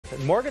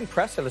Morgan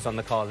Pressel is on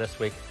the call this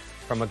week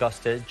from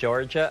Augusta,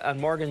 Georgia, and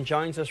Morgan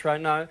joins us right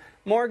now.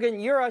 Morgan,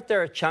 you're out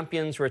there at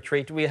Champions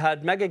Retreat. We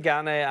had Mega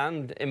Gane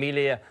and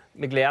Emilia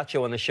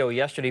Migliaccio on the show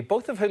yesterday,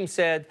 both of whom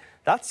said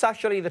that's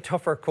actually the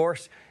tougher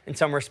course in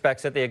some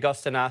respects at the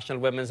Augusta National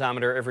Women's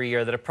Amateur every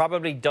year, that it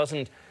probably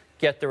doesn't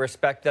get the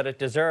respect that it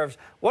deserves.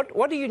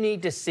 What do you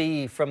need to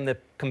see from the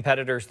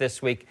competitors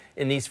this week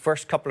in these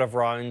first couple of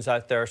rounds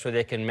out there so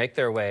they can make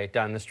their way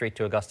down the street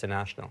to Augusta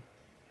National?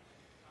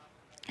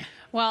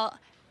 Well,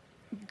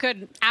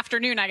 good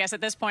afternoon, I guess,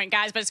 at this point,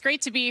 guys. But it's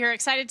great to be here.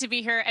 Excited to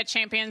be here at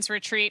Champions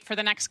Retreat for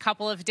the next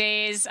couple of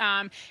days.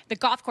 The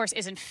golf course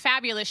is in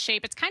fabulous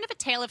shape. It's kind of a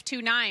tale of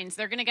two nines.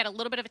 They're going to get a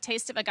little bit of a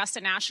taste of Augusta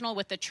National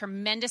with the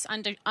tremendous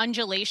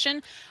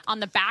undulation on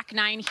the back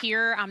nine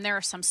here. There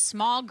are some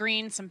small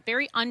greens, some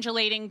very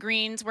undulating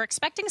greens. We're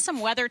expecting some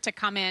weather to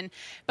come in,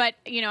 but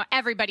you know,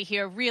 everybody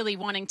here really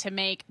wanting to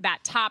make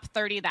that top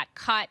 30, that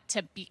cut,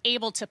 to be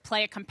able to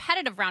play a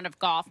competitive round of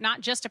golf,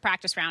 not just a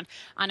practice round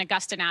on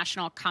Augusta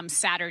National come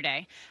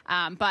Saturday.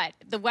 But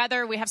the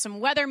weather, we have some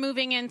weather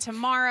moving in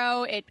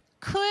tomorrow. It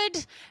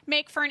could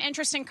make for an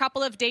interesting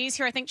couple of days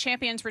here. I think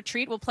Champions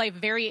Retreat will play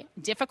very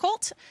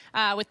difficult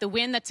with the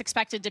wind that's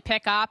expected to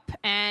pick up.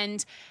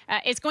 And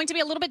it's going to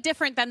be a little bit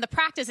different than the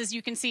practice. As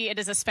you can see, it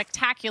is a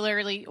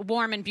spectacularly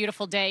warm and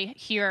beautiful day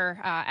here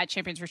at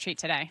Champions Retreat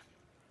today.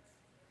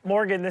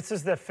 Morgan, this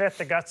is the 5th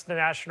Augusta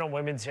National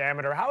Women's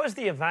Amateur. How has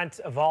the event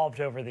evolved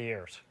over the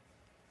years?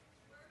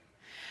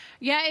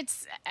 Yeah,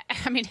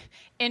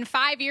 in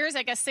 5 years,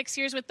 I guess 6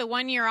 years with the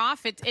 1 year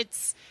off,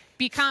 it's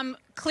become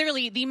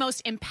clearly the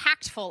most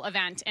impactful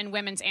event in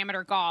women's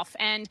amateur golf.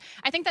 And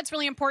I think that's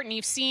really important.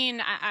 You've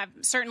seen,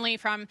 certainly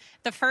from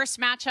the first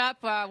matchup,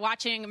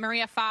 watching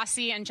Maria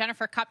Fassi and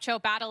Jennifer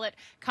Kupcho battle it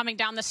coming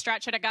down the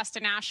stretch at Augusta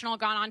National,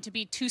 gone on to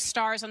be 2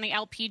 stars on the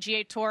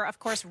LPGA Tour. Of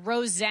course,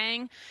 Rose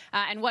Zhang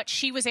and what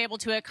she was able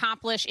to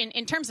accomplish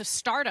in terms of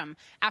stardom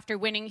after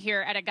winning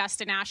here at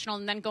Augusta National,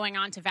 and then going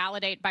on to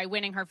validate by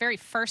winning her very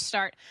first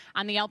start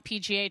on the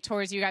LPGA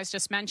Tour, as you guys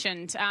just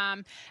mentioned.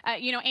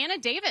 Anna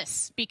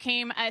Davis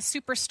became a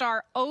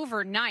superstar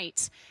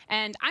overnight,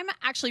 and I'm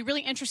actually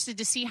really interested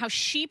to see how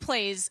she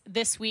plays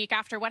this week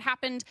after what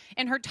happened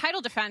in her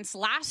title defense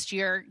last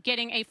year,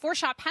 getting a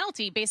 4-shot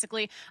penalty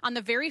basically on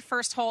the very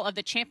first hole of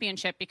the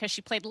championship because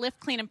she played lift,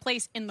 clean, and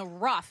place in the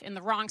rough, in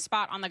the wrong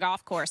spot on the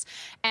golf course.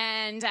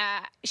 And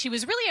she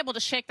was really able to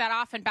shake that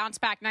off and bounce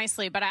back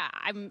nicely, but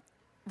I'm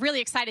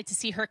really excited to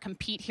see her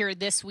compete here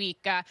this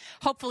week,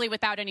 hopefully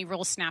without any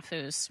rule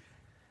snafus.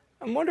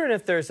 I'm wondering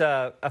if there's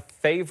a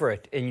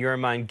favourite in your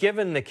mind,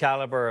 given the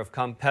calibre of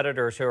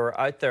competitors who are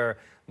out there,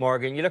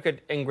 Morgan. You look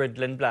at Ingrid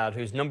Lindblad,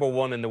 who's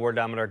 #1 in the World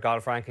Amateur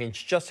Golf Rankings,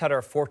 just had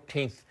her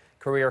 14th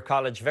career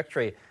college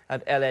victory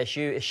at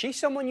LSU. Is she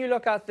someone you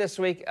look at this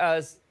week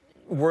as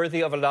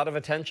worthy of a lot of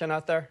attention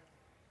out there?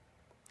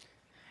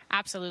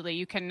 Absolutely.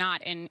 You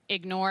cannot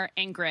ignore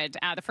Ingrid.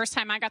 The first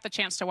time I got the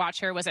chance to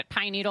watch her was at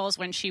Pine Needles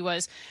when she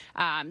was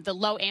the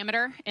low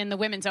amateur in the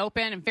Women's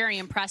Open, and very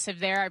impressive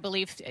there. I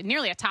believe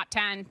nearly a top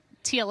 10.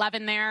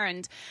 T11 there,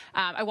 and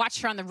I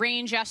watched her on the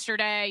range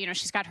yesterday. You know,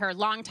 she's got her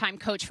longtime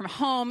coach from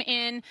home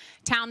in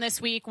town this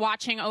week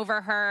watching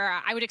over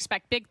her. I would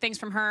expect big things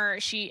from her.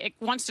 She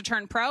wants to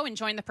turn pro and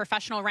join the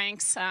professional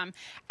ranks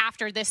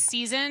after this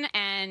season,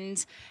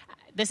 and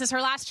this is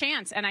her last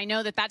chance, and I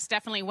know that that's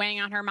definitely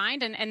weighing on her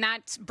mind, and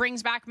that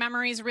brings back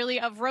memories really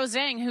of Rose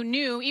Zhang, who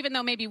knew, even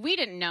though maybe we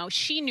didn't know,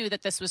 she knew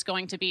that this was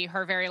going to be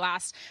her very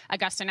last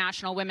Augusta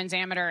National Women's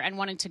Amateur and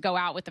wanted to go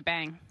out with a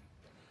bang.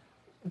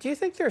 Do you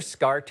think there's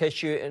scar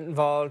tissue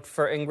involved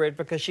for Ingrid?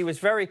 Because she was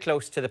very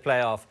close to the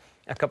playoff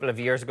a couple of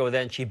years ago.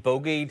 Then she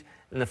bogeyed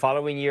in the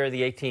following year,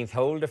 the 18th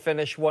hole to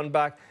finish one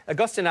back.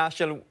 Augusta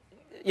National,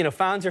 you know,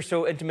 fans are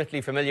so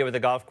intimately familiar with the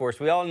golf course.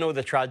 We all know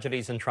the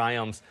tragedies and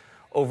triumphs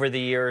over the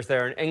years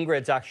there, and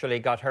Ingrid's actually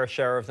got her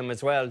share of them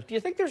as well. Do you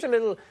think there's a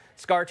little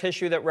scar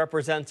tissue that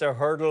represents a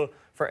hurdle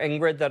for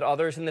Ingrid that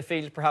others in the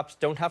field perhaps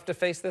don't have to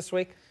face this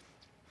week?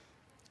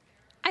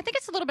 I think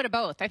it's a little bit of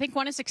both. I think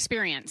one is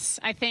experience.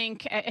 I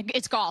think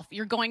it's golf.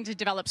 You're going to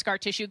develop scar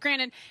tissue.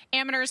 Granted,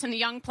 amateurs and the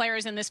young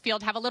players in this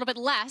field have a little bit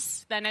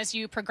less than as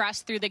you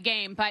progress through the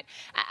game, but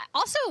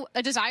also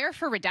a desire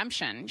for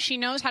redemption. She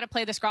knows how to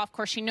play this golf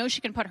course. She knows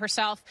she can put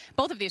herself,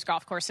 both of these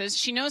golf courses,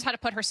 she knows how to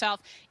put herself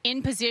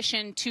in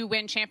position to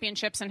win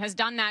championships and has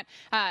done that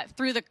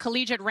through the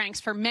collegiate ranks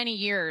for many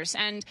years.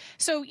 And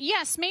so,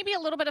 yes, maybe a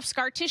little bit of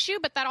scar tissue,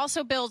 but that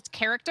also builds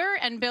character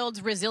and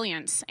builds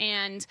resilience.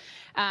 And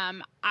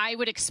I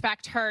would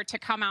expect her to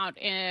come out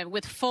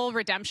with full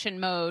redemption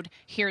mode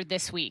here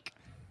this week.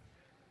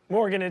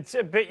 Morgan, it's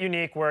a bit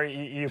unique where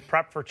you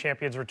prep for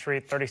Champions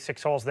Retreat,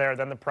 36 holes there,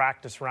 then the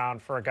practice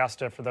round for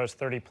Augusta for those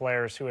 30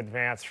 players who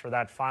advance for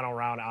that final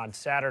round on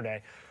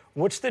Saturday.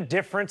 What's the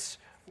difference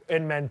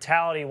in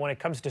mentality when it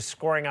comes to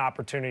scoring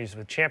opportunities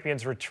with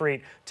Champions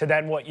Retreat to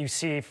then what you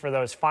see for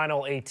those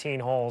final 18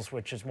 holes,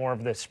 which is more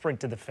of the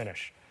sprint to the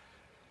finish?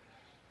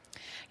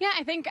 Yeah,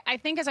 I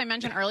think as I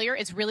mentioned earlier,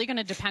 it's really going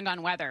to depend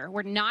on weather.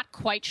 We're not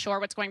quite sure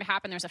what's going to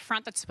happen. There's a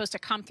front that's supposed to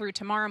come through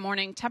tomorrow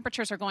morning.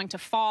 Temperatures are going to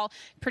fall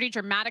pretty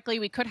dramatically.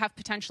 We could have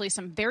potentially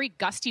some very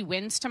gusty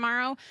winds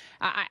tomorrow.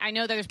 I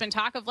know that there's been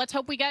talk of let's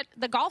hope we get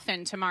the golf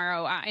in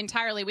tomorrow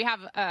entirely. We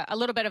have a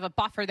little bit of a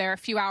buffer there, a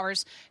few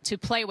hours to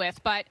play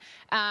with, but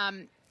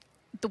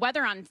the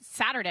weather on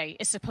Saturday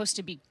is supposed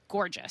to be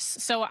gorgeous.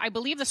 So I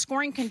believe the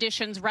scoring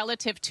conditions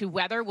relative to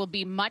weather will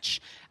be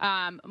much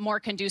more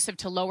conducive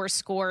to lower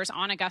scores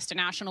on Augusta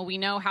National. We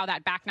know how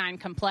that back nine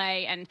can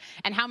play and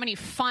how many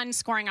fun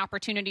scoring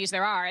opportunities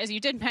there are. As you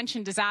did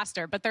mention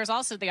disaster, but there's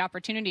also the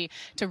opportunity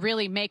to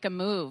really make a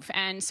move.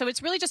 And so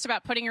it's really just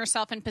about putting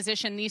yourself in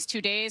position these 2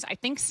 days. I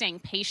think staying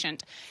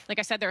patient. Like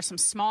I said, there are some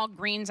small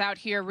greens out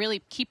here,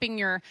 really keeping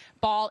your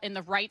ball in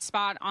the right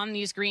spot on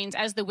these greens.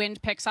 As the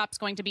wind picks up, it's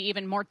going to be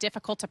even more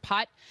difficult to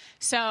putt.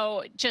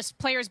 So just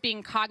players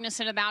being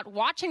cognizant of that,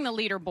 watching the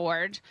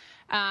leaderboard,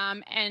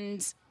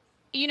 and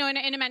you know, in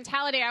a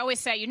mentality, I always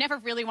say you never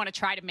really want to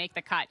try to make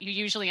the cut. You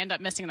usually end up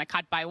missing the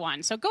cut by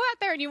one. So go out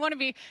there and you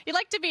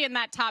like to be in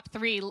that top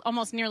three,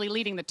 almost nearly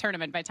leading the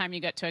tournament by the time you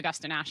get to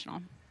Augusta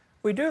National.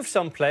 We do have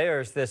some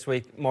players this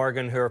week,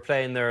 Morgan, who are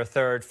playing their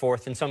third,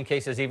 fourth, in some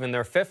cases even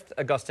their fifth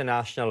Augusta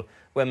National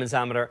Women's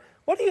Amateur.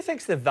 What do you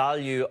think is the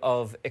value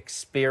of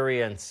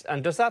experience?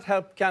 And does that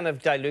help kind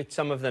of dilute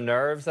some of the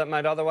nerves that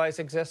might otherwise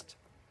exist?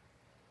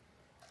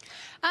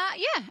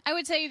 Yeah, I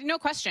would say no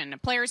question.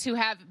 Players who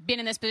have been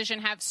in this position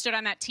have stood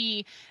on that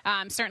tee,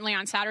 certainly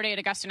on Saturday at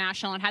Augusta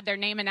National, and had their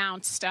name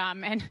announced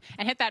and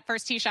hit that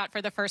first tee shot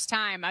for the first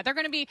time. They're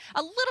going to be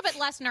a little bit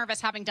less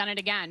nervous having done it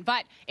again.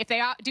 But if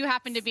they do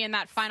happen to be in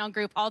that final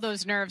group, all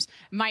those nerves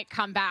might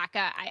come back.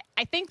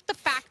 I think the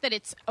fact that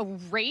it's a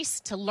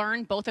race to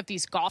learn both of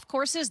these golf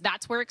courses,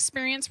 that's where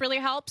experience really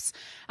helps.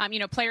 You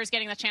know, players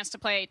getting the chance to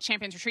play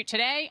Champions Retreat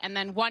today and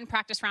then one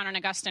practice round on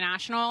Augusta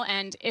National.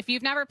 And if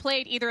you've never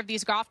played either of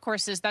these golf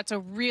courses, that's a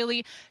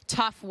really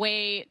tough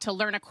way to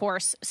learn a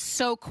course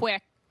so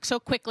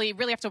quickly.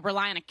 Really have to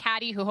rely on a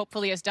caddy who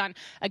hopefully has done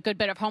a good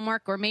bit of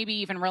homework, or maybe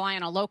even rely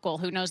on a local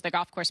who knows the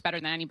golf course better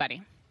than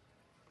anybody.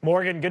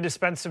 Morgan, good to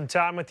spend some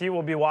time with you.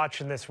 We'll be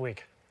watching this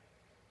week.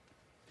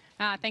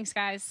 Thanks,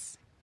 guys.